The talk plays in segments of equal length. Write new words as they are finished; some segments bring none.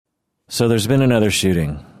So there's been another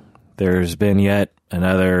shooting. There's been yet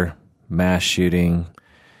another mass shooting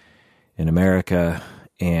in America,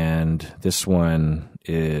 and this one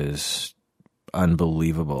is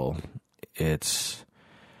unbelievable. It's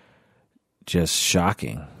just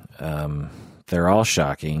shocking. They're all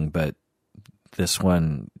shocking, but this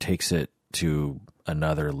one takes it to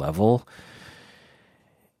another level.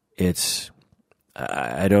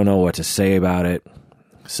 I don't know what to say about it.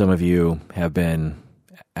 Some of you have been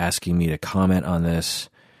asking me to comment on this.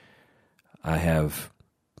 I have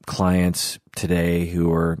clients today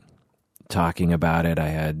who are talking about it. I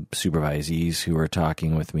had supervisees who were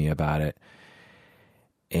talking with me about it.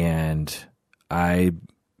 And I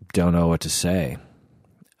don't know what to say.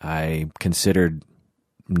 I considered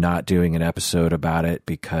not doing an episode about it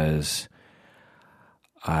because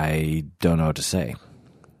I don't know what to say.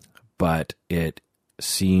 But it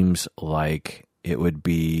seems like it would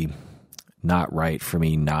be not right for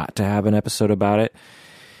me not to have an episode about it.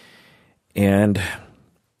 And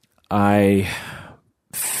I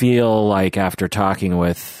feel like after talking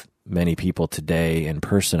with many people today in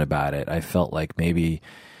person about it, I felt like maybe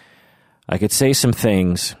I could say some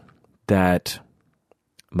things that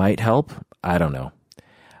might help. I don't know.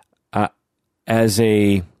 As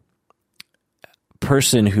a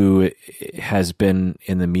person who has been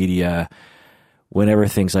in the media, whenever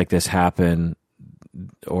things like this happen,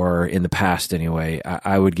 or in the past anyway,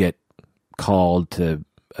 I would get called to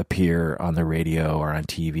appear on the radio or on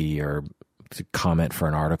TV or to comment for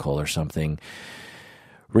an article or something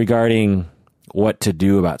regarding what to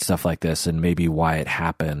do about stuff like this and maybe why it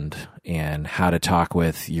happened and how to talk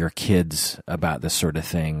with your kids about this sort of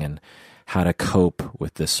thing and how to cope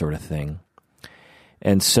with this sort of thing.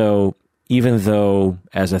 And so even though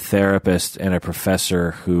as a therapist and a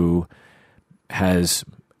professor who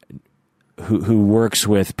works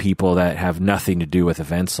with people that have nothing to do with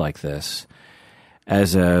events like this,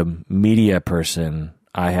 as a media person,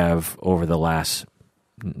 I have, over the last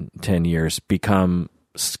 10 years, become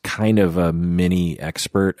kind of a mini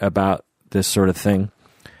expert about this sort of thing.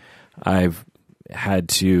 I've had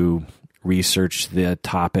to research the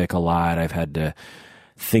topic a lot. I've had to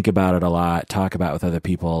think about it a lot, talk about it with other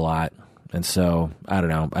people a lot. And so, I don't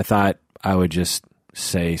know, I thought I would just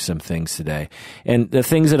say some things today. And the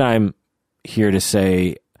things that I'm here to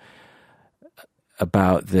say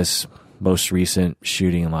about this most recent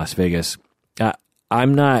shooting in Las Vegas,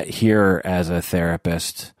 I'm not here as a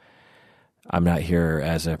therapist. I'm not here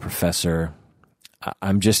as a professor.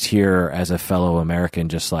 I'm just here as a fellow American,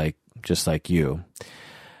 just like you,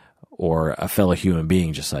 or a fellow human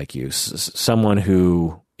being, just like you. Someone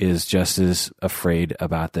who is just as afraid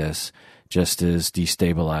about this, just as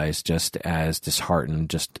destabilized, just as disheartened,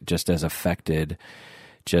 just as affected,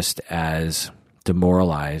 just as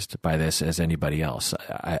demoralized by this as anybody else.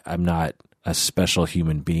 I'm not a special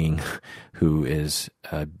human being who is,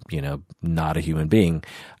 not a human being.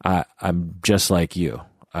 I'm just like you.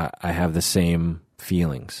 I have the same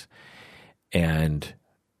feelings. And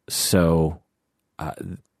so, I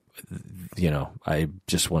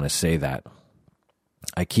just want to say that.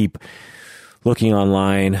 I keep looking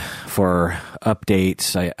online for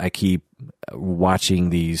updates. I keep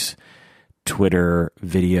watching these Twitter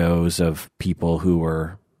videos of people who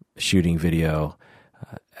were shooting video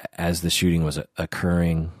as the shooting was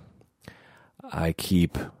occurring. I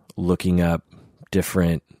keep looking up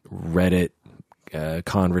different Reddit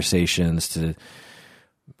conversations to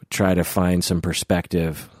try to find some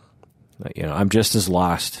perspective. I'm just as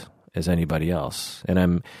lost as anybody else,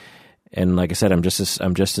 and like I said, I'm just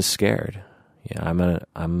as scared.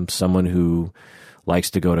 I'm someone who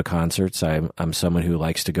likes to go to concerts. I'm someone who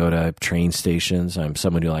likes to go to train stations. I'm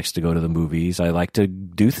someone who likes to go to the movies. I like to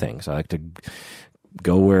do things. I like to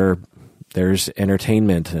go where there's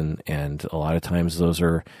entertainment, and a lot of times those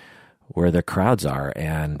are where the crowds are,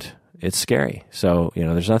 and it's scary. So,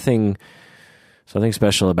 there's something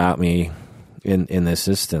special about me in this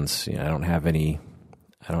instance. I don't have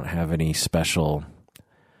any special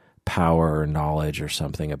power or knowledge or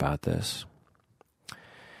something about this.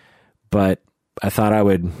 But I thought I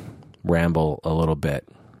would ramble a little bit.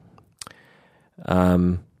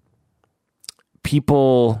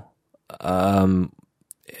 People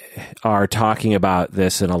are talking about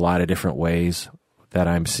this in a lot of different ways that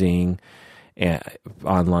I'm seeing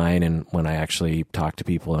online, and when I actually talk to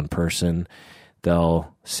people in person,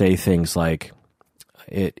 they'll say things like,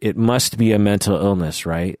 it must be a mental illness,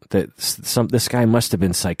 right? That this guy must have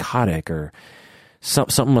been psychotic, or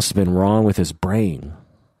something must have been wrong with his brain.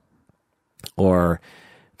 Or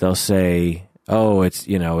they'll say, oh, it's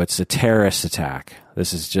a terrorist attack.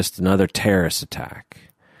 This is just another terrorist attack.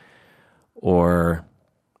 Or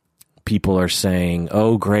people are saying,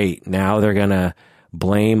 oh, great, now they're going to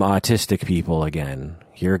blame autistic people again.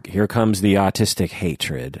 Here comes the autistic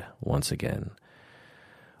hatred once again.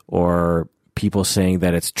 Or people saying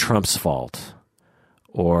that it's Trump's fault.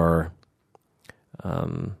 Or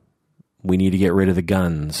we need to get rid of the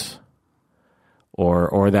guns.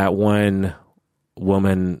 Or that one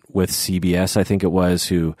woman with CBS, I think it was,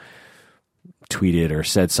 who tweeted or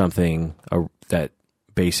said something that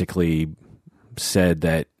basically said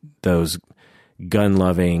that those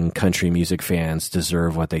gun-loving country music fans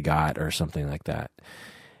deserve what they got, or something like that.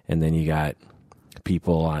 And then you got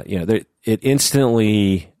people on, it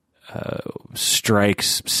instantly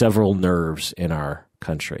strikes several nerves in our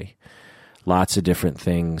country. Lots of different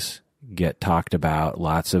things get talked about,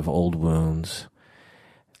 lots of old wounds,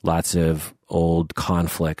 lots of old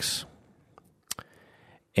conflicts.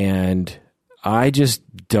 And I just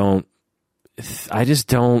don't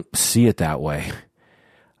see it that way.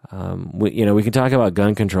 We can talk about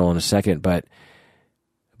gun control in a second, but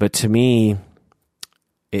to me,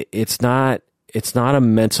 it's not a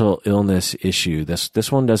mental illness issue.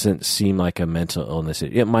 This one doesn't seem like a mental illness.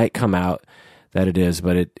 It might come out that it is,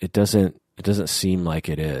 but it doesn't seem like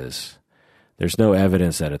it is. There's no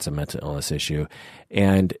evidence that it's a mental illness issue.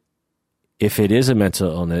 And if it is a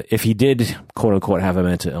mental illness, if he did, quote unquote, have a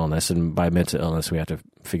mental illness, and by mental illness, we have to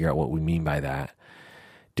figure out what we mean by that.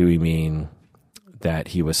 Do we mean that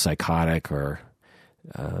he was psychotic or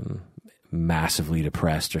massively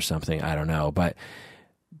depressed or something? I don't know. But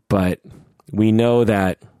we know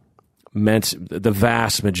that the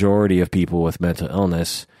vast majority of people with mental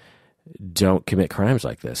illness don't commit crimes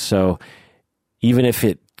like this. So even if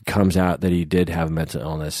it comes out that he did have mental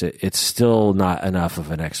illness, it's still not enough of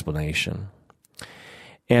an explanation.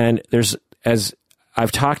 And as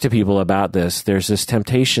I've talked to people about this, there's this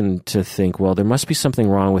temptation to think, well, there must be something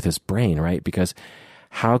wrong with his brain, right? Because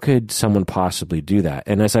how could someone possibly do that?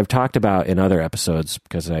 And as I've talked about in other episodes,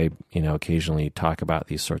 because I, occasionally talk about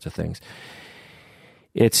these sorts of things,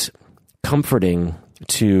 it's comforting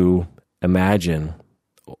to imagine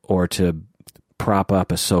or to prop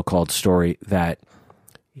up a so-called story that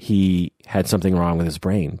he had something wrong with his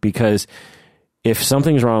brain. Because if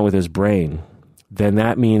something's wrong with his brain, then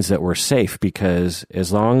that means that we're safe, because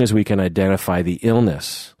as long as we can identify the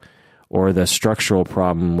illness or the structural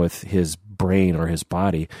problem with his brain or his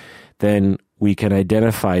body, then we can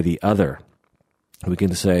identify the other. We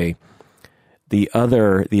can say the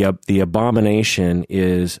abomination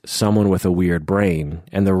is someone with a weird brain,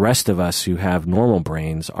 and the rest of us who have normal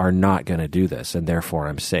brains are not going to do this, and therefore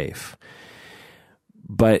I'm safe.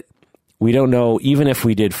 But we don't know, even if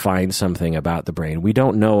we did find something about the brain, we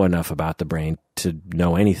don't know enough about the brain to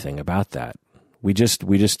know anything about that. We just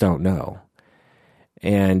don't know.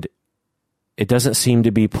 And it doesn't seem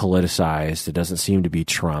to be politicized. It doesn't seem to be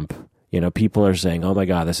Trump. People are saying, oh my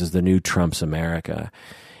God, this is the new Trump's America.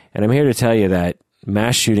 And I'm here to tell you that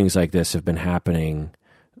mass shootings like this have been happening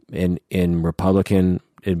in Republican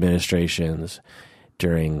administrations,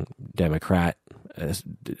 during Democrat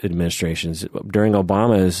administrations. During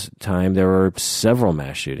Obama's time, there were several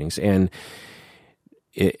mass shootings. And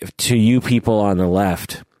to you people on the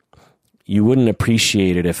left, you wouldn't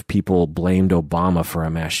appreciate it if people blamed Obama for a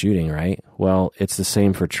mass shooting, right? Well, it's the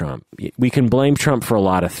same for Trump. We can blame Trump for a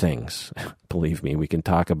lot of things. Believe me, we can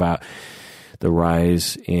talk about the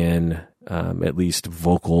rise in at least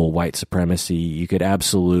vocal white supremacy. You could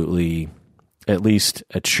absolutely at least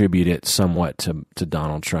attribute it somewhat to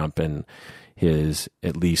Donald Trump and his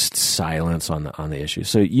at least silence on the issue.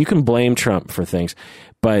 So you can blame Trump for things,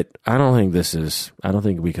 but I don't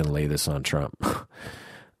think we can lay this on Trump.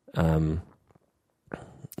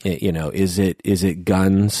 Is it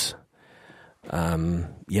guns?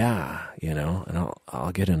 Yeah, and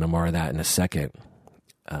I'll get into more of that in a second.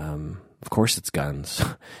 Of course it's guns.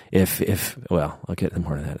 I'll get into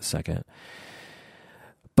more of that in a second.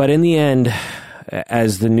 But in the end,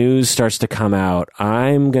 as the news starts to come out,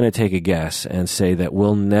 I'm going to take a guess and say that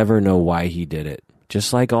we'll never know why he did it,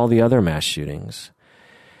 just like all the other mass shootings.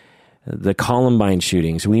 The Columbine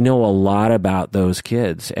shootings, we know a lot about those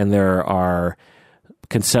kids, and there are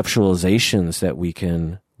conceptualizations that we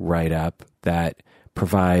can write up that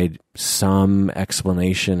provide some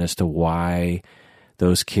explanation as to why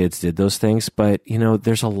those kids did those things. But,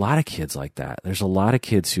 there's a lot of kids like that. There's a lot of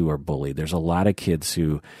kids who are bullied. There's a lot of kids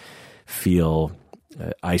who feel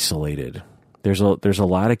isolated. There's a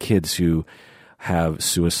lot of kids who have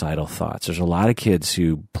suicidal thoughts. There's a lot of kids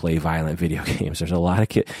who play violent video games. There's a lot of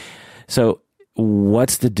kids. So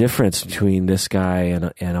what's the difference between this guy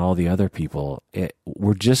and all the other people?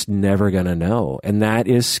 We're just never going to know. And that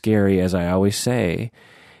is scary. As I always say,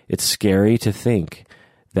 it's scary to think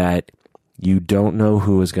that You don't know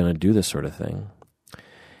who is going to do this sort of thing.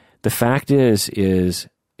 The fact is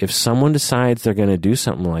if someone decides they're going to do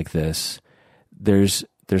something like this, there's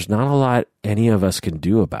not a lot any of us can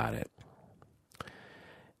do about it.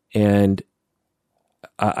 And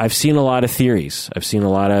I've seen a lot of theories. I've seen a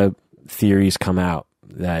lot of theories come out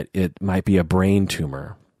that it might be a brain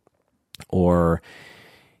tumor, or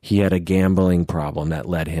he had a gambling problem that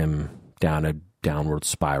led him down a downward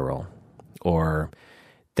spiral, or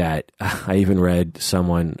that I even read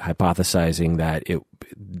someone hypothesizing that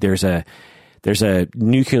there's a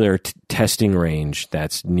nuclear testing range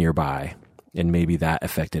that's nearby, and maybe that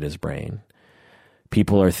affected his brain.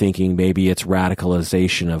 People are thinking maybe it's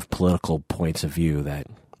radicalization of political points of view, that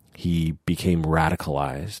he became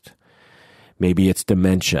radicalized. Maybe it's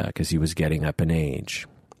dementia because he was getting up in age.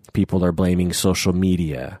 People are blaming social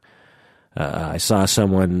media. I saw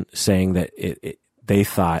someone saying that they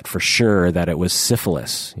thought for sure that it was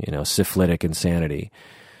syphilis, syphilitic insanity.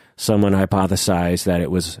 Someone hypothesized that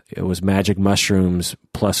it was magic mushrooms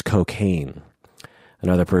plus cocaine.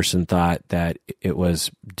 Another person thought that it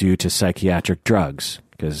was due to psychiatric drugs,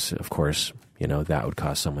 because, of course, that would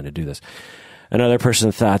cause someone to do this. Another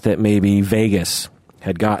person thought that maybe Vegas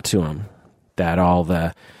had got to him, that all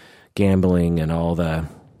the gambling and all the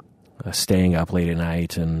staying up late at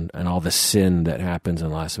night and all the sin that happens in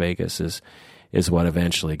Las Vegas is what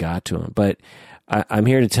eventually got to him. But I'm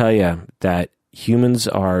here to tell you that humans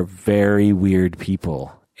are very weird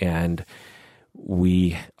people, and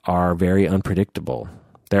we are very unpredictable.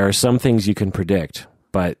 There are some things you can predict,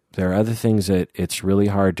 but there are other things that it's really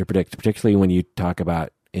hard to predict, particularly when you talk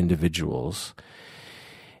about individuals.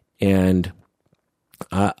 And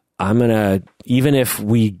I'm going to, even if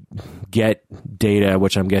we get data,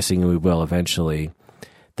 which I'm guessing we will eventually,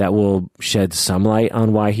 that will shed some light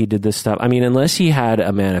on why he did this stuff. I mean, unless he had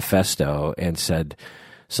a manifesto and said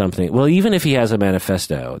something, well, even if he has a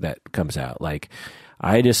manifesto that comes out, like,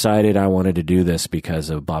 I decided I wanted to do this because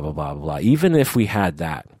of blah, blah, blah, blah. Even if we had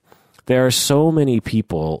that, there are so many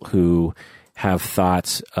people who have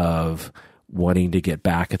thoughts of wanting to get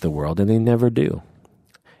back at the world, and they never do.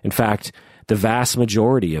 In fact, the vast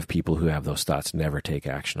majority of people who have those thoughts never take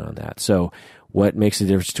action on that. So what makes the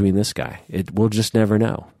difference between this guy? We'll just never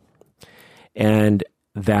know. And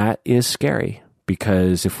that is scary,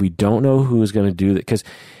 because if we don't know who is going to do that, because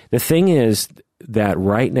the thing is that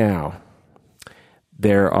right now,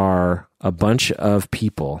 there are a bunch of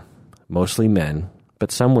people, mostly men,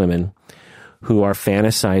 but some women, who are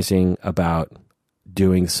fantasizing about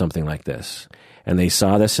doing something like this. And they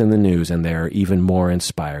saw this in the news, and they're even more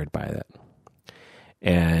inspired by that.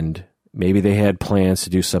 And maybe they had plans to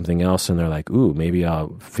do something else, and they're like, ooh, maybe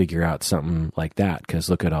I'll figure out something like that, because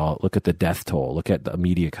look at the death toll, look at the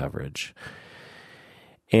media coverage.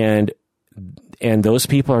 And those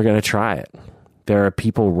people are going to try it. There are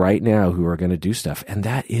people right now who are going to do stuff, and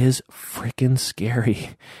that is freaking scary.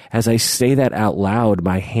 As I say that out loud,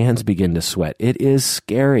 my hands begin to sweat. It is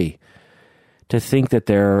scary to think that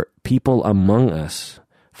there are people among us,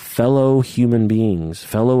 fellow human beings,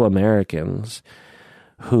 fellow Americans,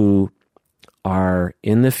 who are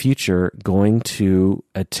in the future going to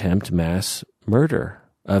attempt mass murder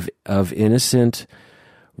of innocent,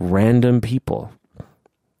 random people.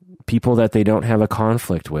 People that they don't have a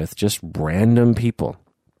conflict with, just random people.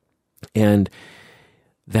 And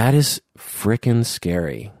that is frickin'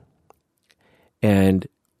 scary. And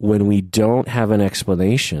when we don't have an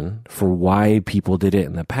explanation for why people did it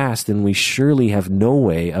in the past, then we surely have no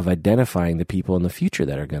way of identifying the people in the future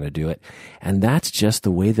that are going to do it. And that's just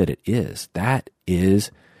the way that it is. That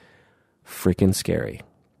is frickin' scary.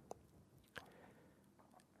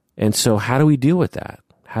 And so how do we deal with that?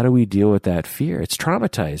 How do we deal with that fear? It's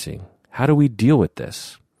traumatizing. How do we deal with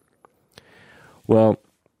this? Well,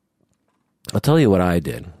 I'll tell you what I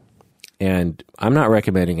did. And I'm not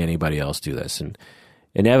recommending anybody else do this. And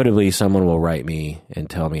inevitably, someone will write me and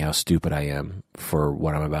tell me how stupid I am for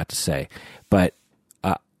what I'm about to say. But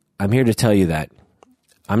I'm here to tell you that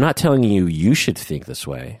I'm not telling you you should think this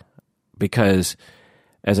way, because,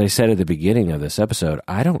 as I said at the beginning of this episode,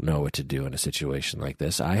 I don't know what to do in a situation like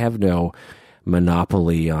this. I have no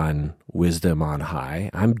monopoly on wisdom on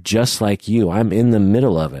high. I'm just like you. I'm in the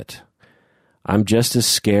middle of it. I'm just as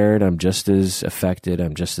scared. I'm just as affected.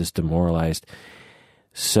 I'm just as demoralized.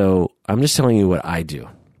 So I'm just telling you what I do.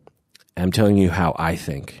 I'm telling you how I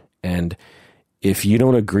think. And if you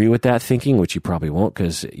don't agree with that thinking, which you probably won't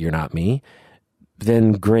because you're not me,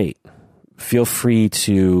 then great. Feel free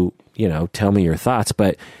to, tell me your thoughts.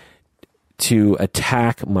 But to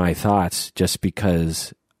attack my thoughts just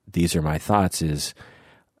because these are my thoughts is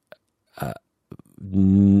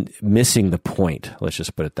missing the point. Let's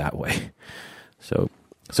just put it that way. So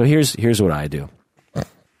here's what I do.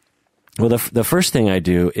 Well, the first thing I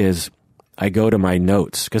do is I go to my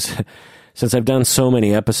notes, because since I've done so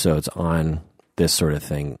many episodes on this sort of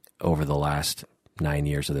thing over the last 9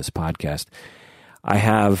 years of this podcast, I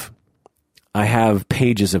have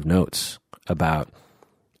pages of notes about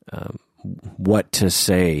what to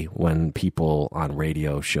say when people on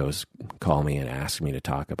radio shows call me and ask me to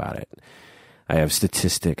talk about it. I have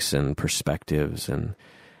statistics and perspectives and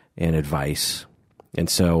advice. And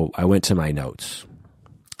so I went to my notes.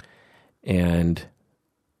 And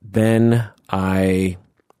then I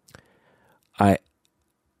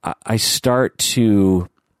start to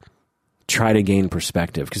try to gain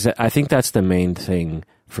perspective, because I think that's the main thing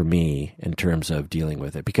for me in terms of dealing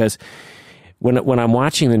with it. Because when I'm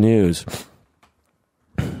watching the news,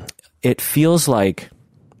 it feels like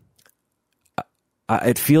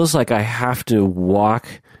I have to walk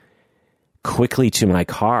quickly to my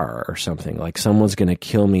car or something. Like someone's going to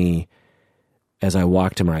kill me as I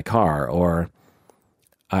walk to my car, or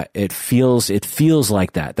it feels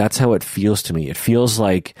like that. That's how it feels to me. It feels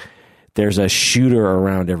like there's a shooter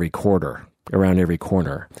around every corner,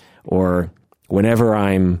 or whenever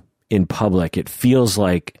I'm in public, it feels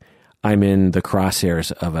like I'm in the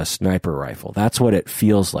crosshairs of a sniper rifle. That's what it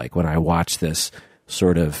feels like when I watch this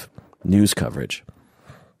sort of news coverage.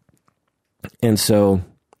 And so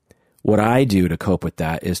what I do to cope with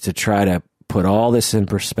that is to try to put all this in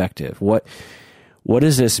perspective. What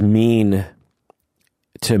does this mean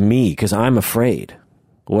to me? Because I'm afraid.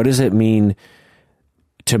 What does it mean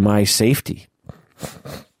to my safety?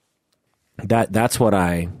 That's what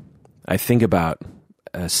I think about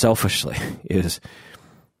selfishly is,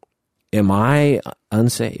 am I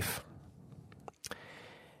unsafe?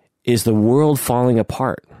 Is the world falling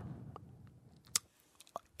apart?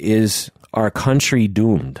 Is our country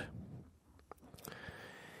doomed?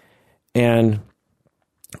 And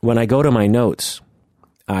when I go to my notes,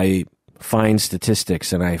 I find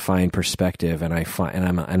statistics and I find perspective, and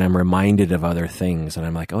I'm reminded of other things, and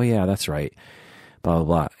I'm like, oh yeah, that's right, blah blah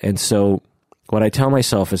blah. And so what I tell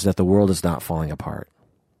myself is that the world is not falling apart.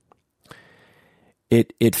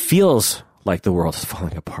 It feels like the world is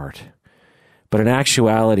falling apart, but in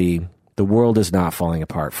actuality, the world is not falling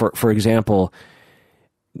apart. For example,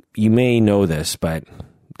 you may know this, but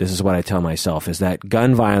this is what I tell myself, is that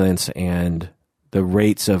gun violence and the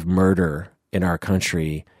rates of murder in our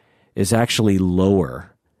country is actually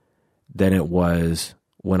lower than it was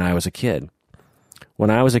when I was a kid. When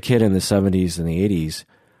I was a kid in the 70s and the 80s,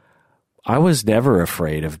 I was never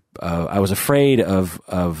afraid of, I was afraid of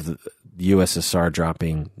the USSR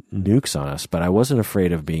dropping nukes on us, but I wasn't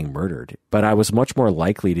afraid of being murdered. But I was much more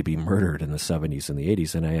likely to be murdered in the 70s and the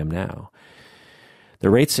 80s than I am now. The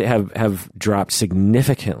rates have dropped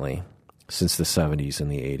significantly since the 70s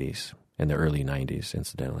and the 80s and the early 90s,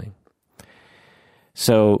 incidentally.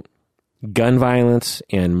 So gun violence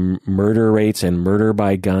and murder rates and murder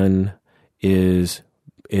by gun is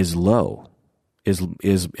low.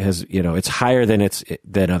 It's higher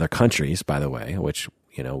than other countries, by the way, which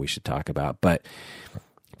we should talk about, but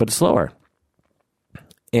it's lower.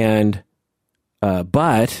 And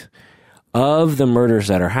but of the murders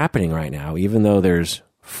that are happening right now, even though there's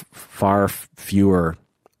far fewer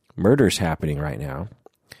murders happening right now,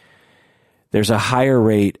 there's a higher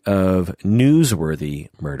rate of newsworthy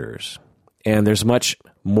murders, and there's much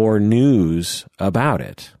more news about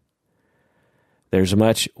it.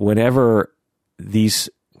 Whenever these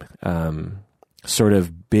sort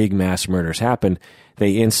of big mass murders happen,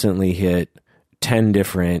 they instantly hit 10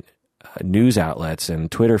 different news outlets and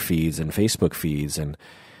Twitter feeds and Facebook feeds,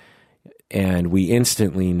 and we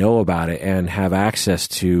instantly know about it and have access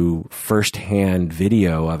to firsthand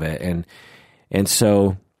video of it. And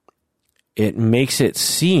so it makes it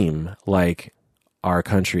seem like our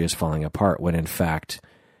country is falling apart, when in fact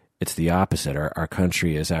it's the opposite. Our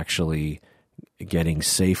country is actually getting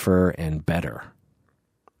safer and better.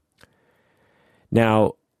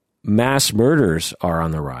 Now, mass murders are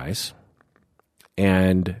on the rise,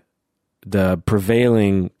 and the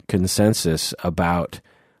prevailing consensus about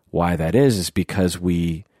why that is because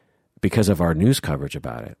of our news coverage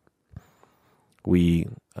about it. We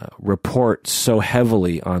report so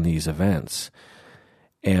heavily on these events,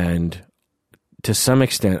 and to some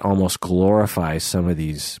extent almost glorify some of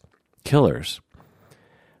these killers,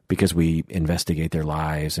 because we investigate their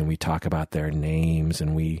lives and we talk about their names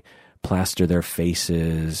and we plaster their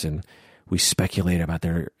faces and we speculate about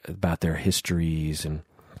their histories,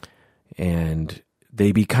 and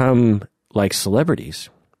they become like celebrities.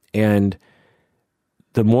 And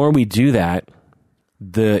the more we do that,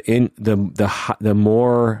 the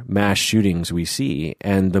more mass shootings we see,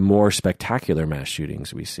 and the more spectacular mass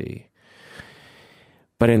shootings we see.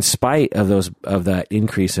 But in spite of that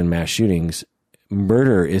increase in mass shootings,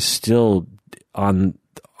 murder is still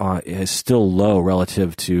low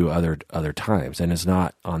relative to other times, and is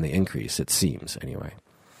not on the increase. It seems, anyway.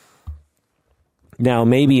 Now,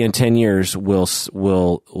 maybe in 10 years we'll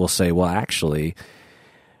say, well, actually,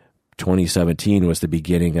 2017 was the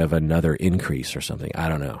beginning of another increase or something. I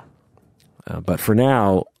don't know. But for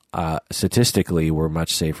now, statistically, we're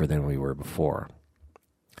much safer than we were before.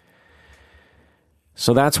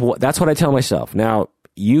 So that's what I tell myself. Now,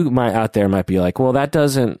 you out there might be like, well, that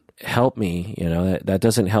doesn't help me. That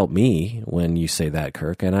doesn't help me when you say that,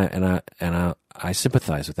 Kirk. And I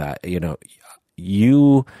sympathize with that.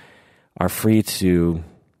 You are free to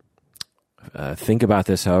think about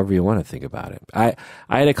this however you want to think about it. I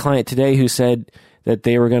had a client today who said that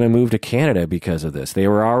they were going to move to Canada because of this. They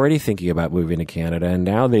were already thinking about moving to Canada, and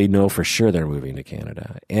now they know for sure they're moving to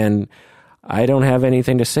Canada. And I don't have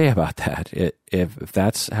anything to say about that. If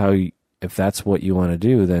that's what you want to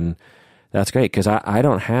do, then that's great, because I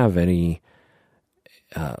don't have any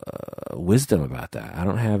wisdom about that. I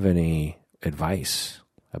don't have any advice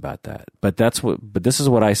about that. But this is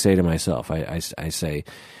what I say to myself. I say,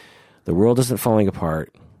 the world isn't falling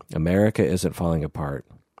apart. America isn't falling apart.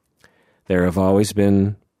 There have always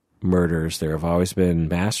been murders. There have always been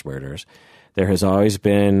mass murders. There has always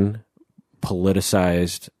been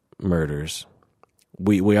politicized murders.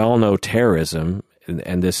 We all know terrorism,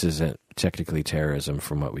 and this isn't technically terrorism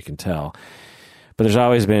from what we can tell, but there's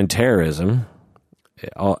always been terrorism.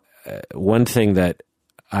 One thing that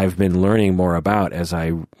I've been learning more about as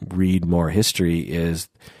I read more history is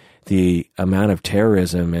the amount of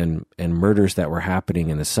terrorism and murders that were happening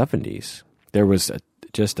in the 70s. There was I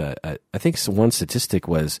think one statistic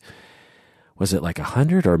was it like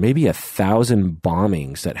 100 or maybe 1,000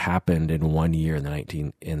 bombings that happened in 1 year in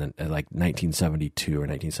 1972 or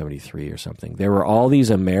 1973 or something. There were all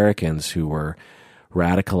these Americans who were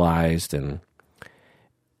radicalized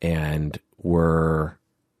and were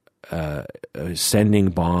sending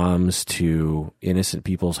bombs to innocent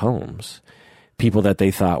people's homes, people that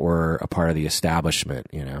they thought were a part of the establishment,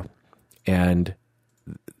 And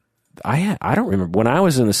I don't remember when I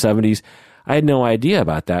was in the 70s. I had no idea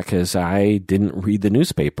about that because I didn't read the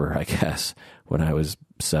newspaper, I guess, when I was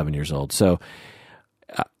 7 years old. So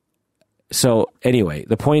anyway,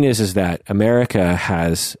 the point is that America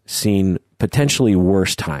has seen potentially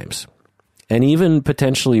worse times, and even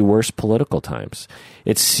potentially worse political times.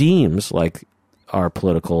 It seems like our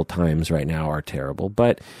political times right now are terrible,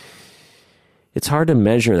 but it's hard to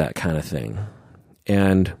measure that kind of thing.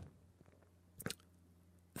 And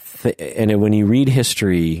when you read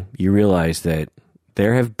history, you realize that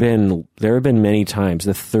there have been many times.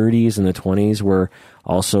 The 30s and the 20s were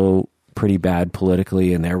also pretty bad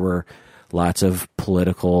politically, and there were lots of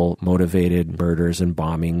political motivated murders and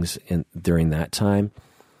bombings during that time.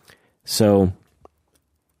 So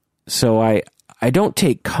I don't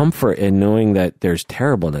take comfort in knowing that there's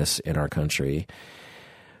terribleness in our country,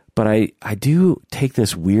 but I do take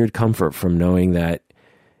this weird comfort from knowing that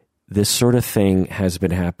this sort of thing has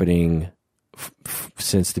been happening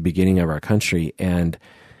since the beginning of our country, and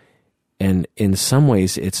in some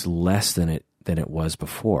ways it's less than it was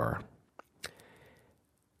before.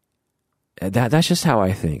 That's just how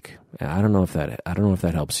I think. I don't know if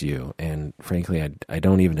that helps you, and frankly, I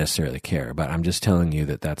don't even necessarily care. But I'm just telling you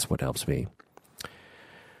that that's what helps me.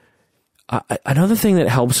 Another thing that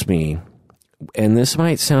helps me, and this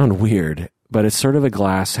might sound weird, but it's sort of a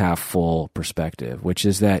glass half full perspective, which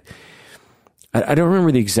is that I don't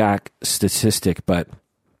remember the exact statistic, but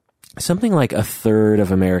something like a third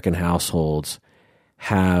of American households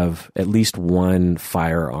have at least one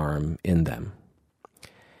firearm in them.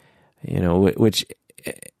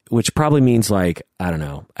 Which probably means like, I don't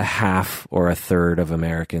know, a half or a third of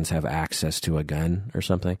Americans have access to a gun or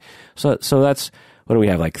something. So that's, what do we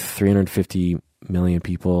have, like 350 million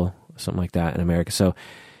people, something like that in America. So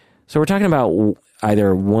we're talking about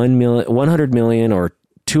either 100 million or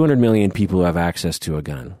 200 million people who have access to a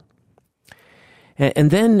gun. And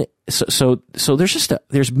then, so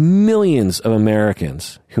there's millions of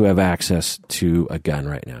Americans who have access to a gun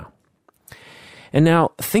right now. And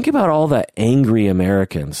now think about all the angry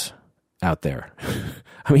Americans out there.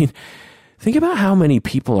 I mean, think about how many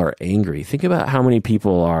people are angry. Think about how many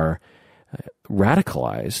people are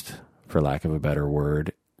radicalized, for lack of a better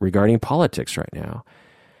word, regarding politics right now.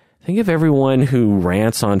 Think of everyone who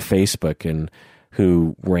rants on Facebook and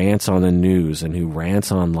who rants on the news and who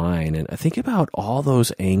rants online. And think about all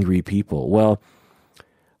those angry people. Well,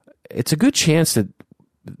 it's a good chance that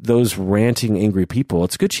those ranting, angry people,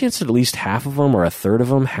 it's a good chance that at least half of them or a third of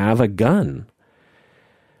them have a gun.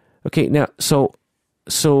 Okay, now, so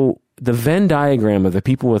the Venn diagram of the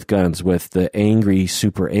people with guns with the angry,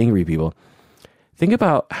 super angry people, think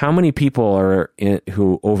about how many people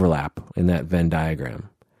who overlap in that Venn diagram.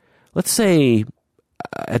 Let's say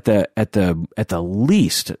at the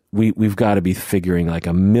least, we've got to be figuring like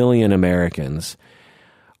 1 million Americans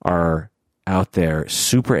are out there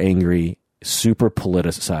super angry, super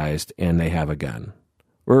politicized, and they have a gun.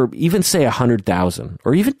 Or even say 100,000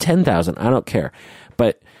 or even 10,000, I don't care.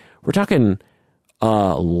 But we're talking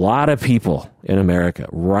a lot of people in America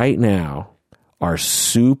right now are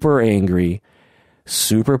super angry,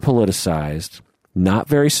 super politicized, not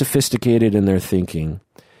very sophisticated in their thinking.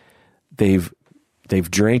 They've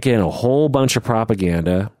drank in a whole bunch of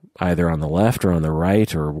propaganda, either on the left or on the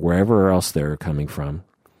right or wherever else they're coming from.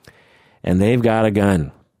 And they've got a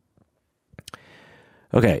gun.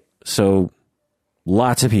 Okay, so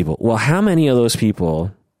lots of people. Well, how many of those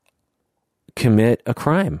people commit a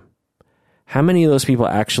crime? How many of those people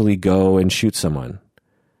actually go and shoot someone?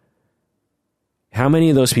 How many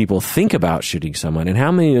of those people think about shooting someone? And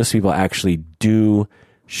how many of those people actually do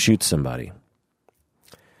shoot somebody?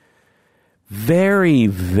 Very,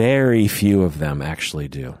 very few of them actually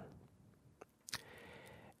do.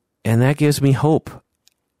 And that gives me hope.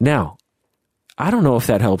 Now, I don't know if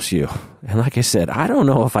that helps you. And like I said, I don't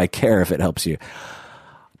know if I care if it helps you.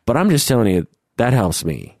 But I'm just telling you, that helps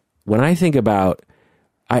me. When I think about,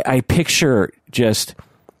 I picture just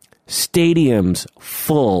stadiums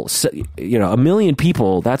full, 1 million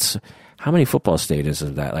people. That's, how many football stadiums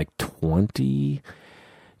is that? Like 20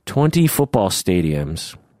 football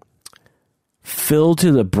stadiums filled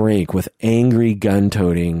to the brink with angry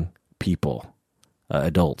gun-toting people,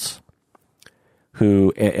 adults,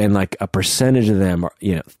 who, and like a percentage of them are,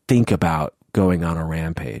 think about going on a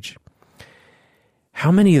rampage. How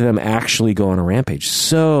many of them actually go on a rampage?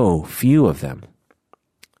 So few of them.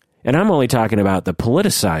 And I'm only talking about the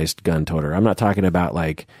politicized gun-toter. I'm not talking about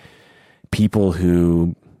like people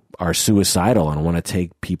who are suicidal and want to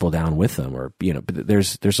take people down with them, or but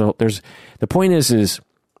there's the point is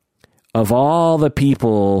of all the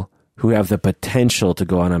people who have the potential to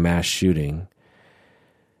go on a mass shooting,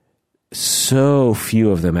 so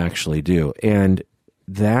few of them actually do. And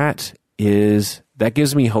that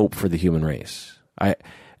gives me hope for the human race.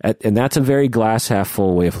 And that's a very glass half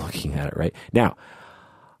full way of looking at it, right? Now,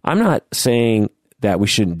 I'm not saying that we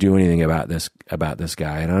shouldn't do anything about this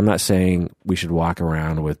guy, and I'm not saying we should walk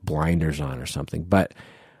around with blinders on or something, but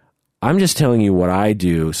I'm just telling you what I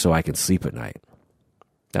do so I can sleep at night.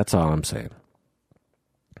 That's all I'm saying.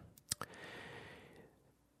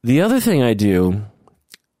 The other thing I do,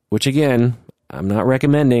 which again, I'm not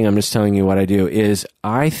recommending, I'm just telling you what I do, is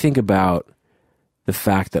I think about the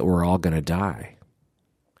fact that we're all going to die.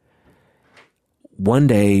 One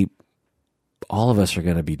day, all of us are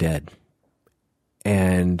going to be dead.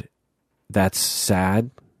 And that's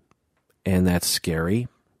sad, and that's scary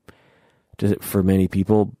for many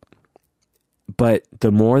people. But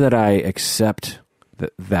the more that I accept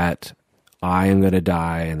that I am going to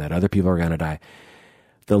die and that other people are going to die,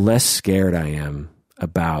 the less scared I am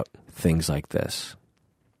about things like this.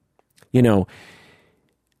 I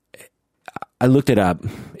looked it up,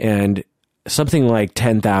 and something like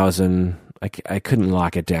 10,000, I couldn't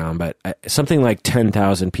lock it down, but something like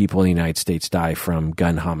 10,000 people in the United States die from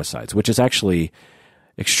gun homicides, which is actually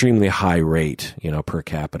extremely high rate, per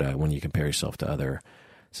capita when you compare yourself to other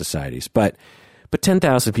societies. But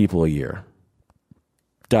 10,000 people a year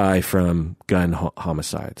die from gun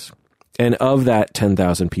homicides. And of that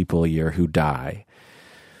 10,000 people a year who die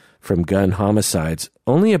from gun homicides,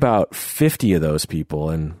 only about 50 of those people,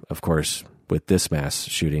 and of course, with this mass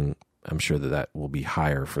shooting, I'm sure that will be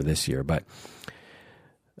higher for this year, but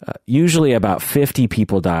usually about 50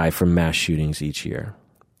 people die from mass shootings each year.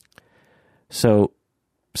 So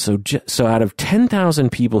out of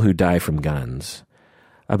 10,000 people who die from guns,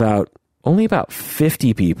 only about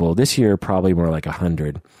 50 people, this year probably more like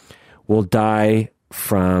 100, will die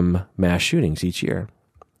from mass shootings each year.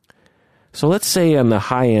 So let's say on the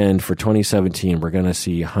high end for 2017, we're going to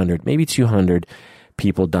see 100, maybe 200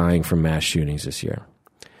 people dying from mass shootings this year.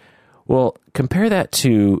 Well, compare that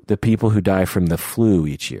to the people who die from the flu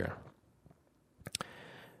each year.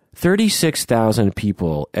 36,000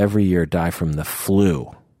 people every year die from the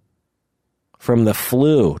flu. From the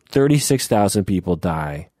flu, 36,000 people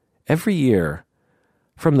die every year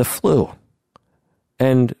from the flu.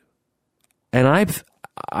 And I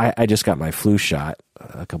just got my flu shot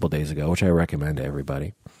a couple days ago, which I recommend to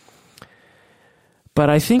everybody. But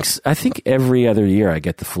I think every other year I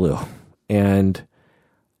get the flu. And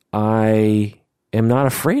I am not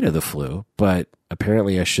afraid of the flu, but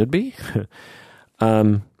apparently I should be.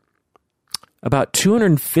 About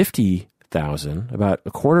 250,000, about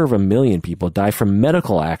 250,000 people die from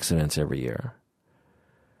medical accidents every year.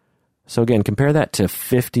 So again, compare that to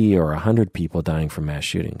 50 or 100 people dying from mass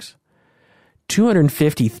shootings.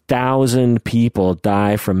 250,000 people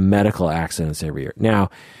die from medical accidents every year. Now,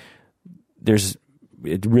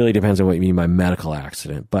 it really depends on what you mean by medical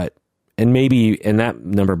accident, and that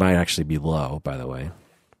number might actually be low, by the way,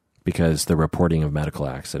 because the reporting of medical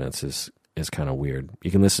accidents is kind of weird.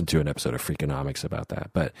 You can listen to an episode of Freakonomics about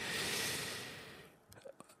that,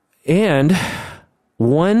 and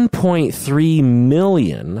 1.3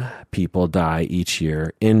 million people die each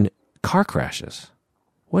year in car crashes.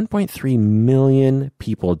 1.3 million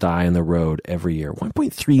people die on the road every year.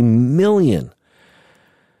 1.3 million.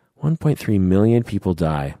 1.3 million people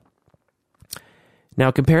die. Now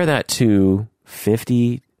compare that to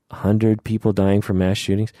 50, 100 people dying from mass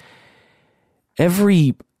shootings.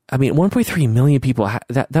 1.3 million people,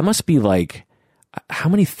 that must be like, how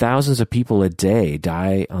many thousands of people a day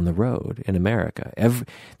die on the road in America?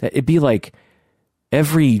 It'd be like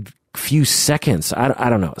every few seconds. I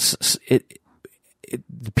don't know.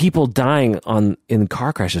 People dying in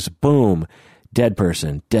car crashes. Boom, dead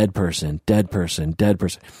person, dead person, dead person, dead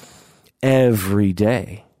person. Every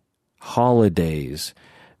day, holidays,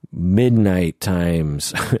 midnight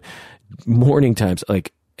times, morning times,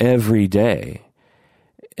 like every day.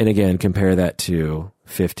 And again, compare that to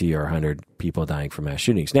 50 or 100 people dying from mass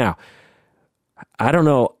shootings. Now, I don't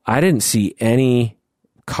know. I didn't see any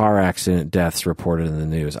car accident deaths reported in the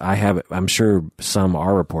news. I'm sure some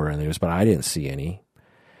are reported in the news, but I didn't see any.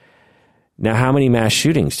 Now, how many mass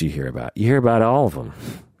shootings do you hear about? You hear about all of them.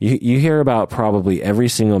 You hear about probably every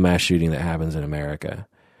single mass shooting that happens in America,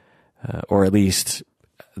 or at least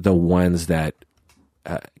the ones that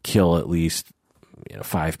kill at least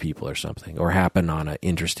 5 people or something, or happen on an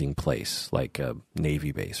interesting place like a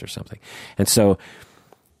Navy base or something. And so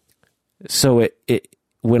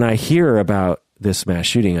when I hear about this mass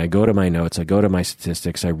shooting, I go to my notes, I go to my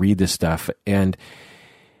statistics, I read this stuff, and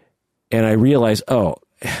I realize,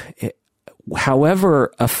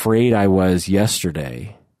 however afraid I was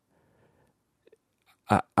yesterday,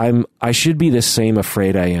 I should be the same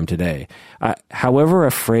afraid I am today. However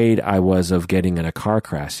afraid I was of getting in a car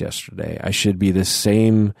crash yesterday, I should have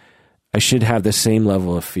the same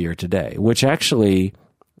level of fear today, which actually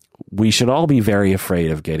we should all be very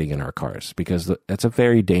afraid of getting in our cars, because that's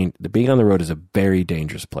being on the road is a very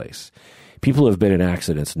dangerous place. People who have been in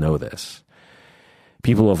accidents know this.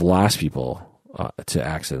 People who have lost people to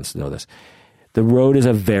accidents know this. The road is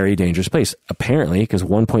a very dangerous place, apparently, because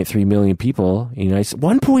 1.3 million people in the United States,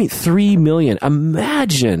 1.3 million.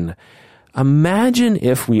 Imagine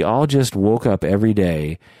if we all just woke up every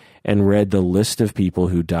day and read the list of people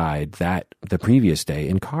who died the previous day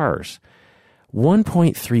in cars.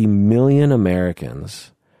 1.3 million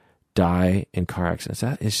Americans die in car accidents.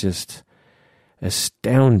 That is just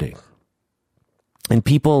astounding. And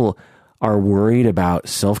people are worried about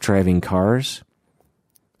self-driving cars.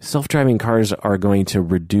 Self-driving cars are going to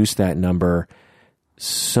reduce that number,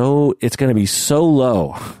 so it's going to be so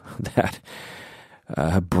low that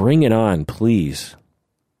bring it on, please.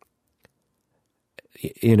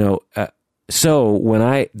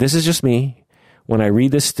 So this is just me. When I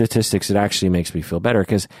read the statistics, it actually makes me feel better,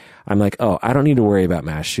 because I'm like, I don't need to worry about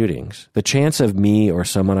mass shootings. The chance of me or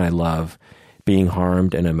someone I love being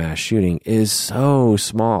harmed in a mass shooting is so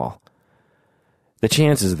small. The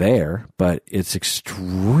chance is there, but it's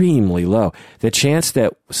extremely low. The chance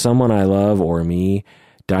that someone I love or me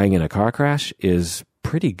dying in a car crash is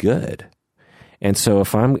pretty good. And so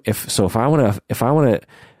if I want to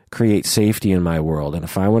create safety in my world, and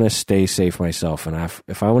if I want to stay safe myself, and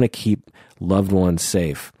if I want to keep loved ones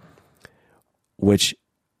safe, which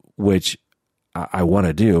I want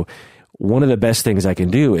to do, one of the best things I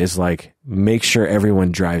can do is like make sure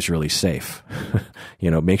everyone drives really safe.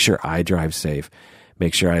 Make sure I drive safe.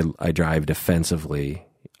 Make sure I drive defensively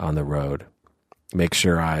on the road. Make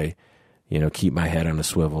sure I, keep my head on a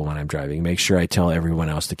swivel when I'm driving. Make sure I tell everyone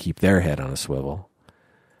else to keep their head on a swivel.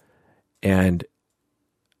 And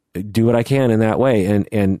do what I can in that way. And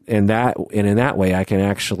in that way I can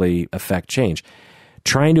actually affect change.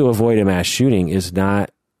 Trying to avoid a mass shooting is not,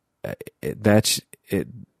 that's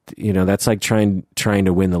like trying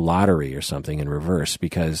to win the lottery or something in reverse,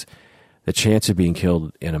 because the chance of being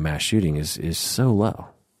killed in a mass shooting is so low.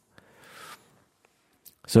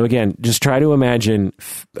 So again, just try to imagine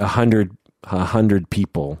 100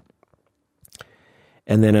 people,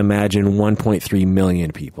 and then imagine 1.3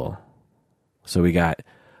 million people. So we got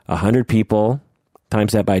 100 people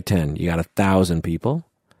Times that by 10, you got 1,000 people.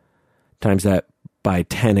 Times that by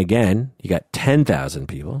 10 again, you got 10,000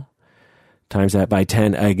 people. Times that by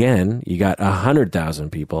 10 again, you got 100,000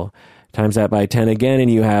 people. Times that by 10 again,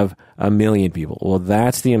 and you have 1 million people. Well,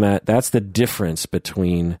 that's the difference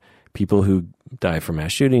between people who die from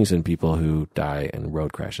mass shootings and people who die in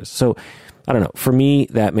road crashes. So, I don't know. For me,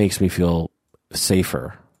 that makes me feel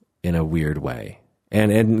safer in a weird way.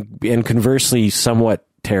 And conversely, somewhat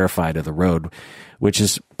terrified of the road, which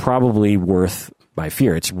is probably worth my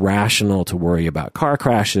fear. It's rational to worry about car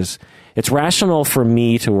crashes. It's rational for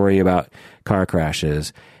me to worry about car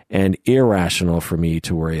crashes and irrational for me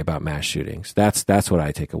to worry about mass shootings. That's what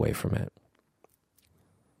I take away from it.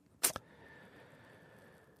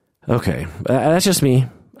 Okay, that's just me.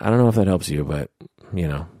 I don't know if that helps you, but,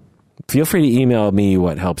 feel free to email me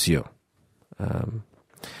what helps you.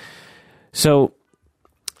 So,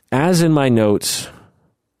 as in my notes,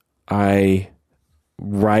 I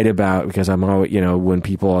write about, because I'm always, when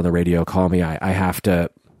people on the radio call me, I have to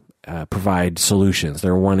provide solutions.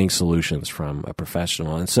 They're wanting solutions from a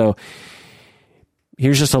professional. And so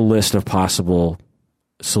here's just a list of possible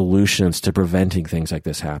solutions to preventing things like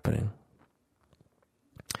this happening.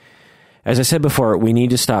 As I said before, we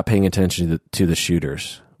need to stop paying attention to the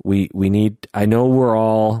shooters. I know we're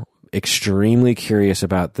all extremely curious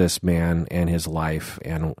about this man and his life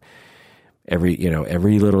and every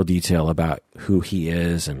little detail about who he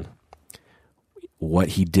is and what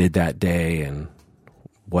he did that day and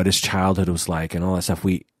what his childhood was like and all that stuff.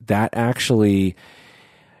 That actually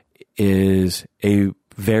is a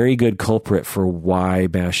very good culprit for why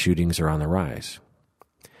mass shootings are on the rise.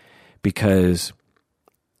 Because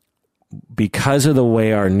of the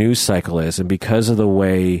way our news cycle is and because of the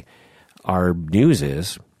way our news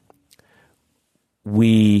is,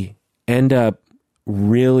 we end up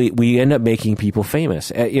making people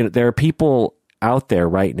famous. There are people out there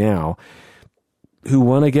right now who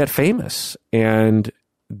want to get famous and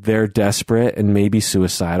they're desperate and maybe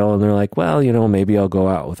suicidal. And they're like, well, maybe I'll go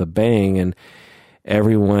out with a bang and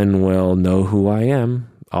everyone will know who I am.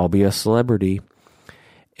 I'll be a celebrity.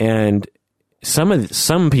 And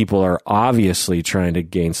some people are obviously trying to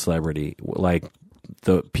gain celebrity, like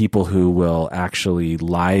the people who will actually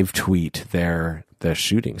live tweet their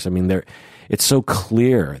shootings. I mean, it's so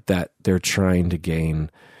clear that they're trying to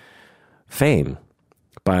gain fame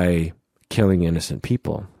by killing innocent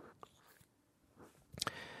people.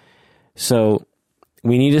 So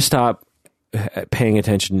we need to stop paying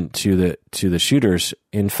attention to the shooters.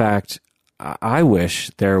 In fact, I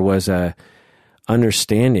wish there was a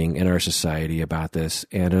understanding in our society about this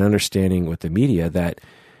and an understanding with the media that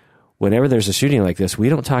whenever there's a shooting like this, we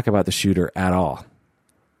don't talk about the shooter at all.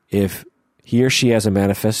 If he or she has a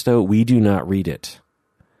manifesto, we do not read it.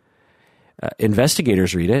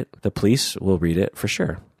 Investigators read it. The police will read it for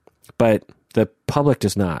sure. But the public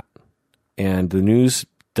does not. And the news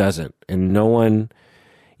doesn't. And no one,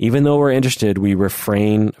 even though we're interested, we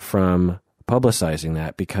refrain from publicizing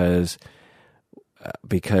that because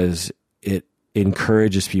it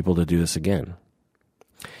encourages people to do this again.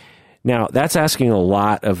 Now, that's asking a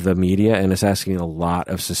lot of the media and it's asking a lot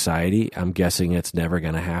of society. I'm guessing it's never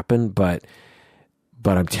going to happen, but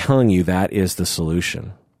I'm telling you that is the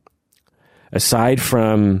solution. Aside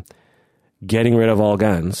from getting rid of all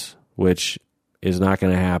guns, which is not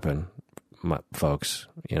going to happen, folks.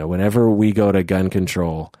 Whenever we go to gun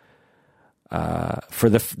control, for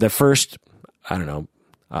the first,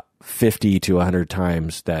 50 to 100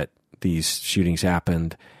 times that these shootings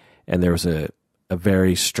happened, and there was a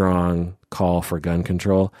very strong call for gun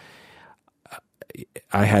control,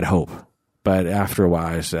 I had hope. But after a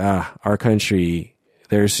while, I said, our country,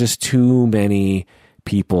 there's just too many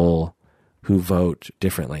people who vote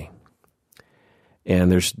differently.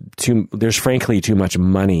 And there's frankly too much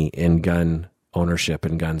money in gun ownership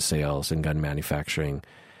and gun sales and gun manufacturing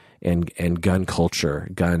and gun culture,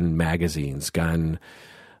 gun magazines, gun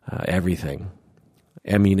everything,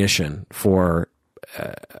 ammunition for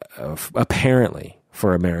apparently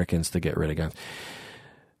for Americans to get rid of guns.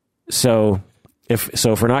 So if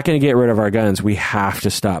we're not going to get rid of our guns, we have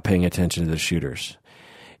to stop paying attention to the shooters.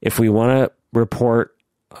 If we want to report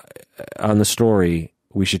on the story,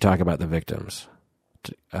 we should talk about the victims.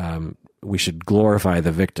 We should glorify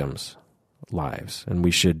the victims' lives, and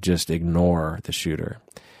we should just ignore the shooter.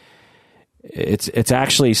 It's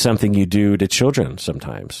actually something you do to children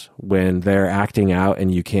sometimes when they're acting out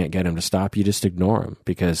and you can't get them to stop. You just ignore them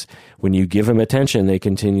because when you give them attention, they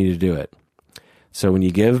continue to do it. So when you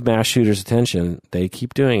give mass shooters attention, they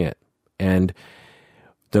keep doing it, and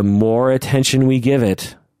the more attention we give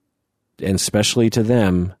it, and especially to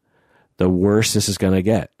them, the worse this is going to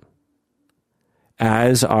get.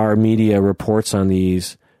 as our media reports on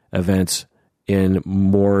these events in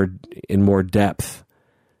more depth,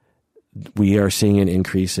 we are seeing an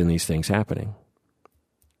increase in these things happening.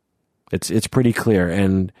 It's pretty clear,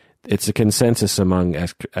 and it's a consensus among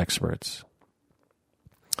experts.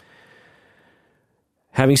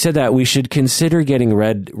 Having said that, we should consider getting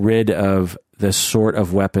rid of the sort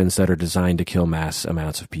of weapons that are designed to kill mass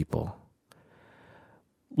amounts of people.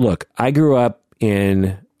 Look, I grew up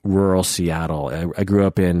in rural Seattle. I grew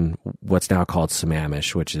up in what's now called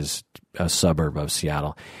Sammamish, which is a suburb of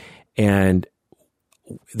Seattle. And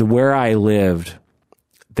where I lived,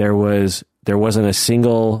 there wasn't a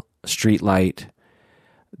single street light.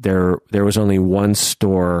 There was only one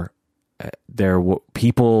store. There were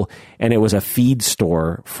people, and it was a feed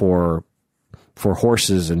store for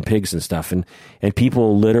horses and pigs and stuff. And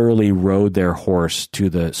people literally rode their horse to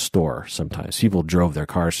the store sometimes. People drove their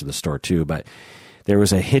cars to the store too, but there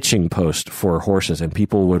was a hitching post for horses, and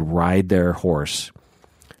people would ride their horse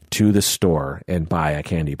to the store and buy a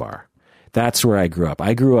candy bar. That's where I grew up.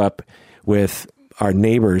 I grew up with our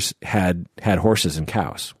neighbors had horses and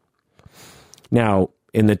cows. Now,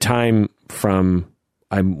 in the time from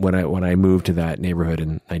when I moved to that neighborhood in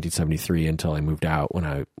 1973 until I moved out when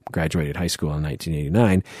I graduated high school in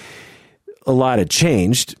 1989, a lot had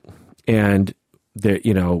changed, and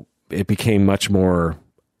it became much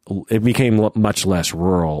less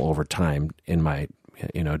rural over time in my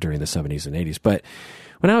during the 70s and 80s. But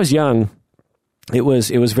when I was young, it was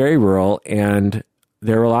very rural, and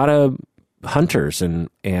there were a lot of hunters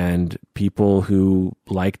and people who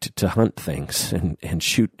liked to hunt things and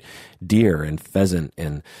shoot deer and pheasant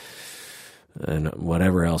and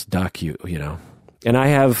whatever else, duck, you know. And I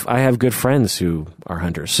have good friends who are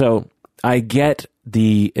hunters. So I get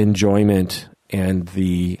the enjoyment and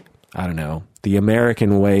the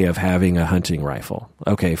American way of having a hunting rifle.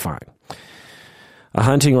 Okay, fine. A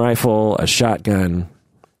hunting rifle, a shotgun,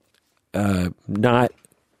 not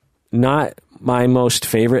my most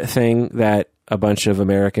favorite thing that a bunch of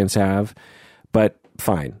Americans have, but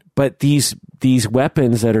fine. But these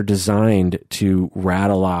weapons that are designed to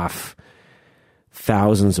rattle off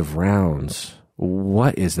thousands of rounds,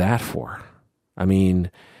 what is that for? I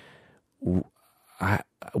mean,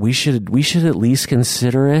 we should at least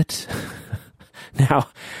consider it. Now,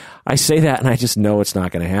 I say that and I just know it's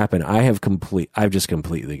not going to happen. I've just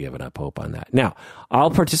completely given up hope on that. Now,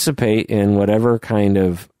 I'll participate in whatever kind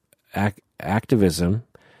of activism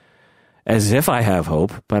as if I have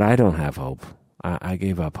hope, but I don't have hope. I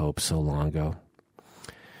gave up hope so long ago.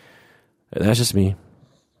 That's just me.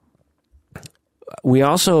 We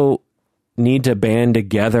also need to band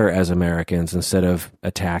together as Americans instead of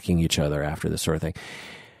attacking each other after this sort of thing.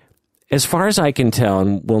 As far as I can tell,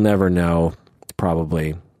 and we'll never know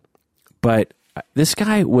probably, but this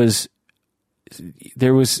guy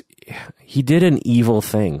he did an evil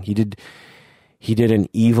thing. He did an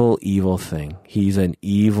evil thing. He's an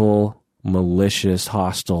evil, malicious,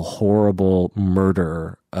 hostile, horrible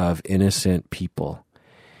murderer of innocent people.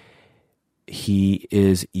 He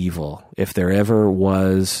is evil. If there ever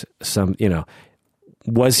was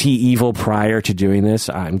was he evil prior to doing this?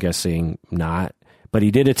 I'm guessing not. But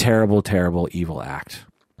he did a terrible, terrible, evil act.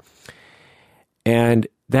 And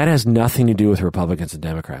that has nothing to do with Republicans and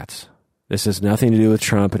Democrats. This has nothing to do with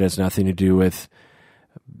Trump. It has nothing to do with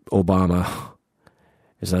Obama.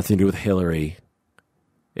 It has nothing to do with Hillary.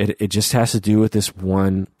 It just has to do with this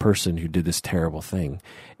one person who did this terrible thing.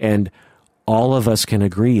 And all of us can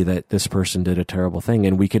agree that this person did a terrible thing,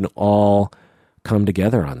 and we can all come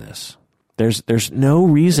together on this. There's no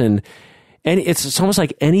reason, and it's almost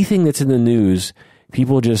like anything that's in the news,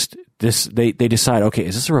 people they decide, okay,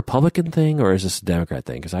 is this a Republican thing or is this a Democrat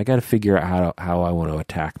thing? Because I got to figure out how I want to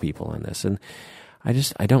attack people on this, and I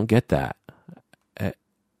don't get that.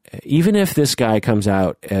 Even if this guy comes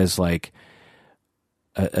out as like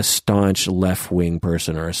a staunch left-wing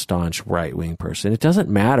person or a staunch right-wing person, it doesn't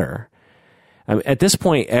matter. I mean, at this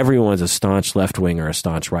point, everyone's a staunch left-wing or a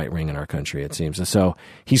staunch right-wing in our country, it seems. And so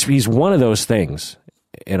he's one of those things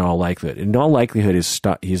in all likelihood. In all likelihood,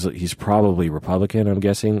 he's probably Republican, I'm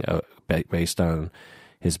guessing, based on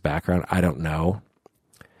his background. I don't know.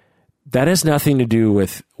 That has nothing to do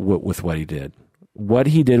with what he did. What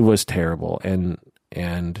he did was terrible,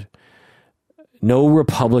 and no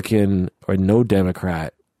Republican or no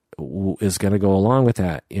Democrat is going to go along with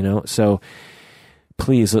that, So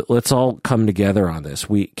please, let's all come together on this.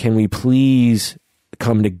 Can we please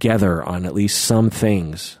come together on at least some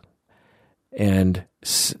things, and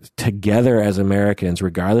together as Americans,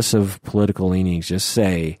 regardless of political leanings, just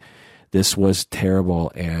say this was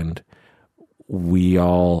terrible, and we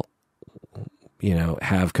all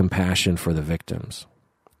have compassion for the victims.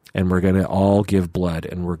 And we're going to all give blood,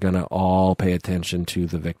 and we're going to all pay attention to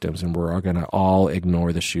the victims, and we're going to all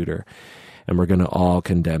ignore the shooter, and we're going to all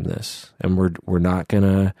condemn this. And we're not going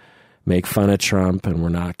to make fun of Trump, and we're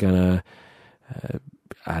not going to,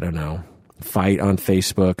 fight on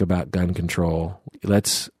Facebook about gun control.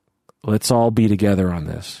 Let's all be together on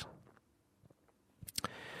this.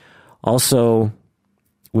 Also,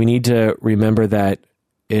 we need to remember that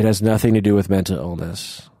it has nothing to do with mental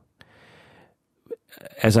illness.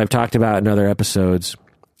 As I've talked about in other episodes,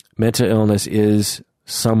 mental illness is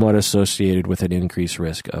somewhat associated with an increased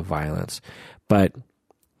risk of violence, but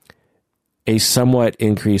a somewhat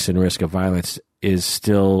increase in risk of violence is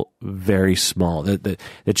still very small. The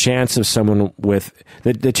chance of someone with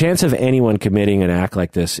the chance of anyone committing an act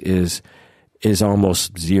like this is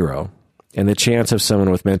almost zero, and the chance of someone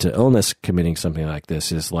with mental illness committing something like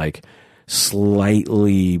this is like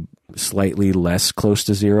slightly less close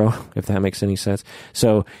to zero, if that makes any sense.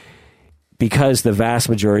 So because the vast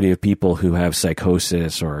majority of people who have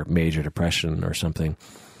psychosis or major depression or something,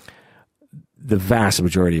 the vast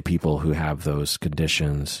majority of people who have those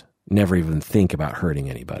conditions never even think about hurting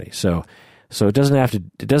anybody. So it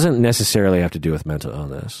doesn't necessarily have to do with mental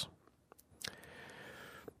illness.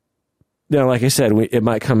 Now, like I said, it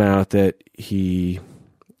might come out that he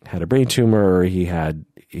had a brain tumor, or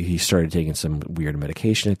he started taking some weird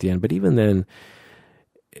medication at the end. But even then,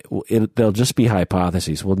 they'll just be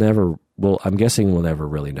hypotheses. I'm guessing we'll never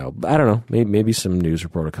really know. I don't know. Maybe some news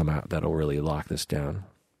report will come out that'll really lock this down.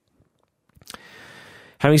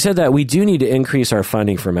 Having said that, we do need to increase our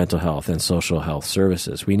funding for mental health and social health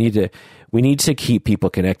services. We need to keep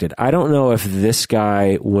people connected. I don't know if this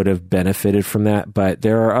guy would have benefited from that, but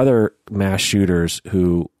there are other mass shooters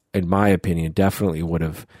who, in my opinion, definitely would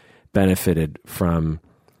have benefited from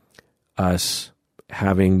us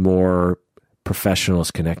having more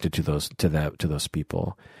professionals connected to those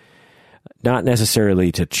people. Not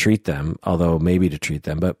necessarily to treat them, although maybe to treat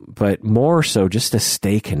them, but more so just to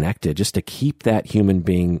stay connected, just to keep that human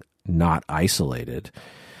being not isolated.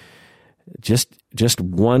 Just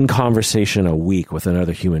one conversation a week with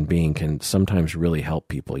another human being can sometimes really help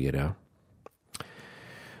people,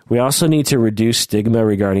 We also need to reduce stigma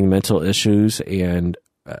regarding mental issues and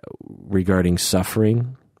regarding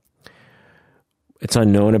suffering. It's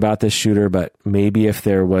unknown about this shooter, but maybe if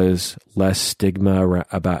there was less stigma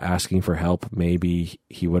about asking for help, maybe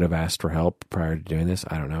he would have asked for help prior to doing this.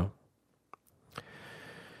 I don't know.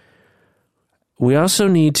 We also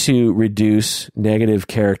need to reduce negative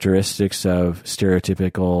characteristics of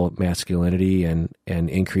stereotypical masculinity and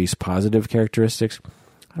increase positive characteristics.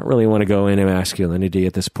 I don't really want to go into masculinity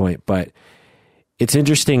at this point, but it's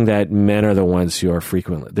interesting that men are the ones who are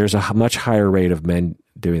frequently, there's a much higher rate of men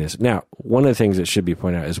doing this. Now, one of the things that should be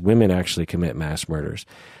pointed out is women actually commit mass murders,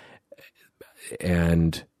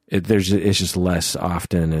 and it's just less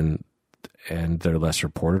often, and they're less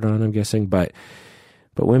reported on, I'm guessing, but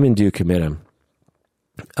women do commit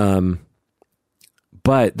them.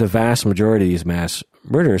 But the vast majority of these mass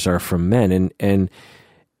murders are from men,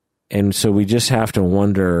 and so we just have to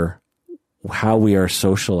wonder how we are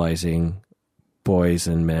socializing boys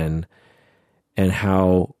and men, and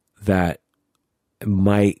how that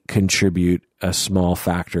might contribute a small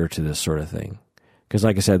factor to this sort of thing. Because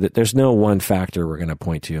like I said, there's no one factor we're going to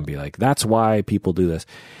point to and be like, that's why people do this.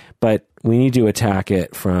 But we need to attack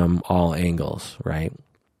it from all angles, right?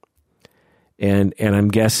 And I'm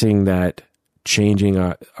guessing that changing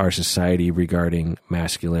our society regarding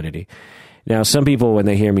masculinity. Now, some people, when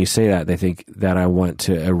they hear me say that, they think that I want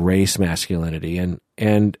to erase masculinity, and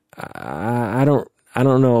I don't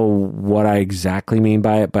know what I exactly mean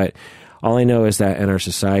by it, but all I know is that in our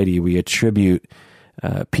society, we attribute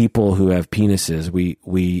people who have penises,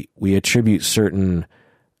 we attribute certain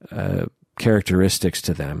characteristics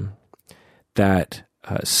to them that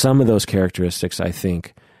some of those characteristics, I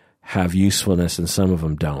think, have usefulness and some of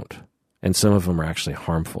them don't. And some of them are actually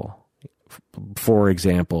harmful. For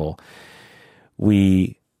example,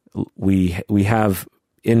 we have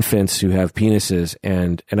infants who have penises,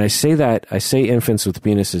 and I say infants with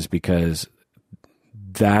penises because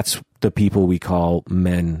that's the people we call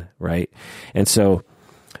men, right? And so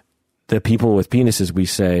the people with penises, we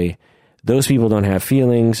say, those people don't have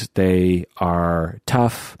feelings, they are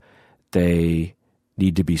tough, they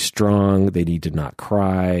need to be strong, they need to not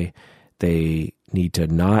cry, they need to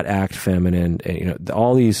not act feminine, and,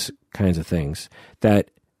 all these kinds of things that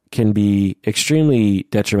can be extremely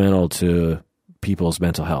detrimental to people's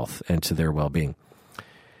mental health and to their well-being.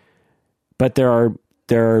 But there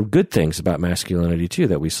are good things about masculinity too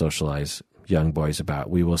that we socialize young boys about.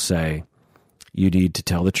 We will say, you need to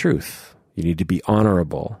tell the truth. You need to be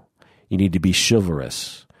honorable. You need to be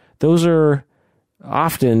chivalrous. Those are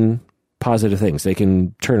often positive things. They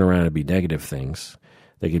can turn around and be negative things.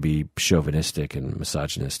 They could be chauvinistic and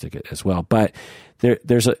misogynistic as well. But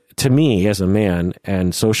to me, as a man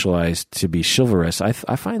and socialized to be chivalrous, I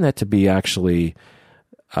find that to be actually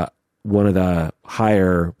one of the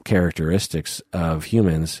higher characteristics of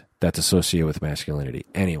humans that's associated with masculinity.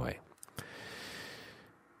 Anyway,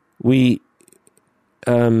 we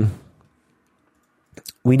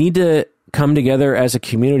need to come together as a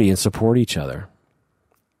community and support each other.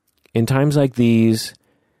 In times like these,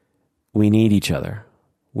 we need each other.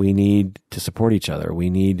 We need to support each other. We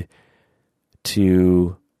need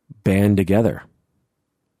to band together,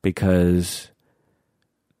 because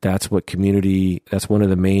that's one of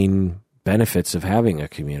the main benefits of having a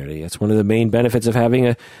community. It's one of the main benefits of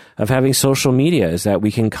having social media, is that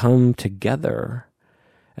we can come together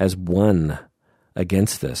as one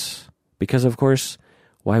against this. Because of course,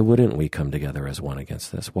 why wouldn't we come together as one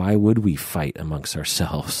against this? Why would we fight amongst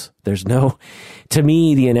ourselves? To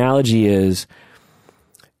me, the analogy is,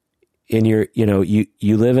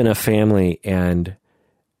 you live in a family and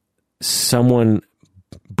someone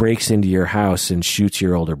breaks into your house and shoots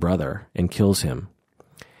your older brother and kills him.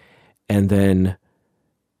 And then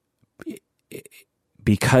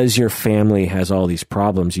because your family has all these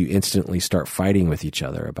problems, you instantly start fighting with each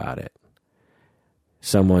other about it.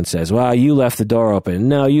 Someone says, well, you left the door open.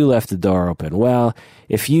 No, you left the door open. Well,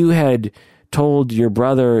 if you had told your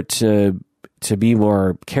brother to be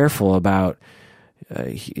more careful about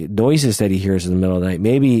noises that he hears in the middle of the night,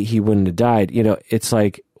 maybe he wouldn't have died. It's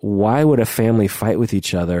like, why would a family fight with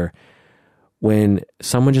each other when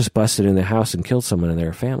someone just busted in the house and killed someone in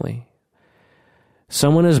their family?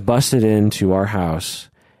 Someone has busted into our house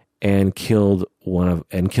and killed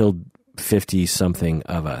 50 something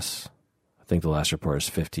of us. I think the last report is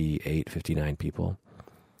 58, 59 people.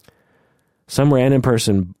 Some random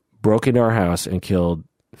person broke into our house and killed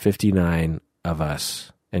 59 of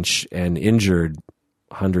us and injured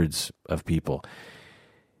hundreds of people.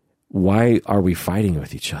 Why are we fighting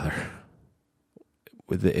with each other?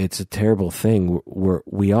 It's a terrible thing.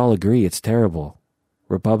 We all agree it's terrible.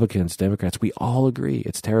 Republicans, Democrats, we all agree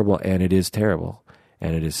it's terrible, and it is terrible,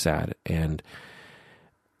 and it is sad. And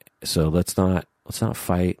so let's not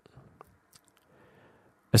fight.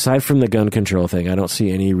 Aside from the gun control thing, I don't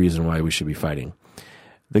see any reason why we should be fighting.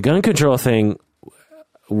 The gun control thing,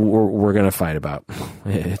 we're going to fight about.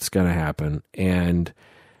 It's going to happen. And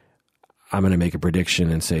I'm going to make a prediction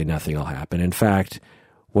and say nothing will happen. In fact,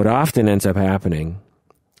 what often ends up happening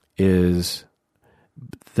is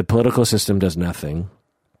the political system does nothing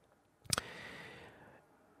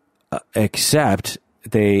except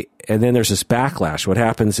and then there's this backlash. What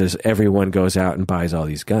happens is everyone goes out and buys all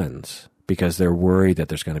these guns because they're worried that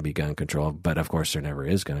there's going to be gun control. But of course, there never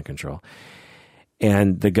is gun control.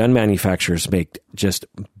 And the gun manufacturers make just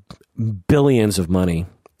billions of money,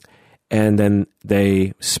 and then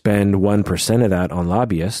they spend 1% of that on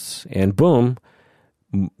lobbyists, and boom,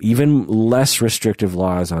 even less restrictive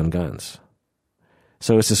laws on guns.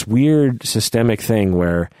 So it's this weird systemic thing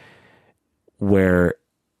where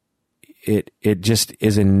it just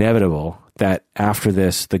is inevitable that after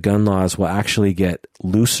this, the gun laws will actually get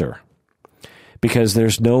looser, because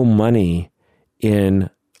there's no money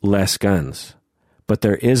in less guns. But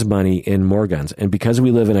there is money in more guns. And because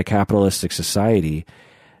we live in a capitalistic society,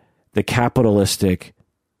 the capitalistic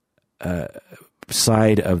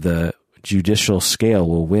side of the judicial scale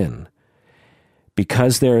will win.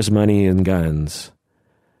 Because there is money in guns,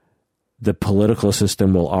 the political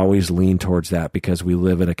system will always lean towards that, because we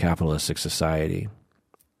live in a capitalistic society.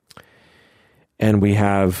 And we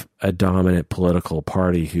have a dominant political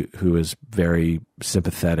party who is very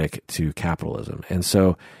sympathetic to capitalism. And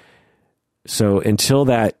so until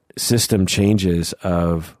that system changes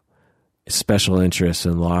of special interests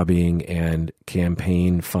and lobbying and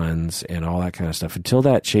campaign funds and all that kind of stuff, until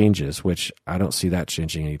that changes, which I don't see that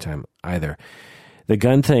changing anytime either, the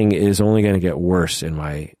gun thing is only going to get worse in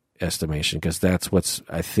my estimation, because that's what's,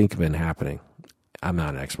 I think, been happening. I'm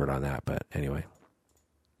not an expert on that, but anyway.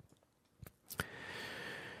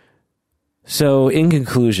 So in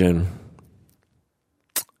conclusion,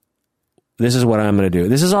 this is what I'm going to do.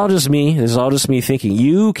 This is all just me. This is all just me thinking.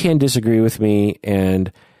 You can disagree with me,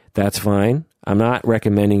 and that's fine. I'm not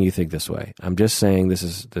recommending you think this way. I'm just saying this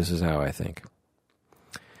is how I think.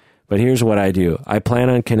 But here's what I do. I plan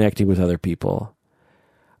on connecting with other people.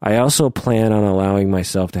 I also plan on allowing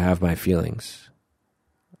myself to have my feelings.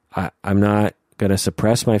 I'm not going to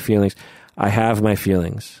suppress my feelings. I have my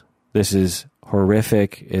feelings. This is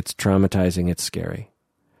horrific. It's traumatizing. It's scary.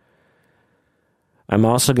 I'm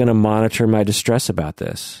also going to monitor my distress about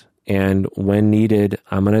this. And when needed,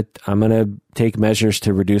 I'm going to take measures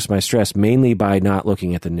to reduce my stress, mainly by not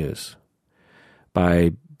looking at the news,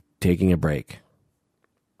 by taking a break.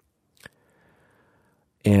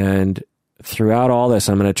 And throughout all this,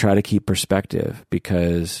 I'm going to try to keep perspective,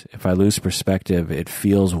 because if I lose perspective, it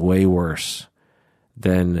feels way worse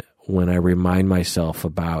than when I remind myself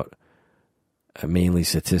about mainly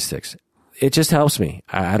statistics. It just helps me.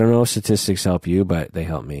 I don't know if statistics help you, but they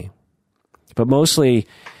help me. But mostly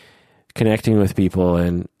connecting with people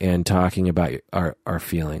and talking about our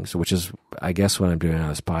feelings, which is, I guess, what I'm doing on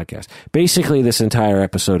this podcast. Basically, this entire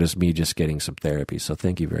episode is me just getting some therapy. So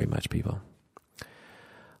thank you very much, people.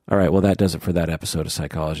 All right, well, that does it for that episode of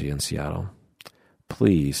Psychology in Seattle.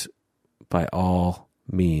 Please, by all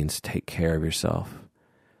means, take care of yourself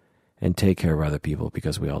and take care of other people,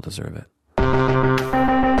 because we all deserve it.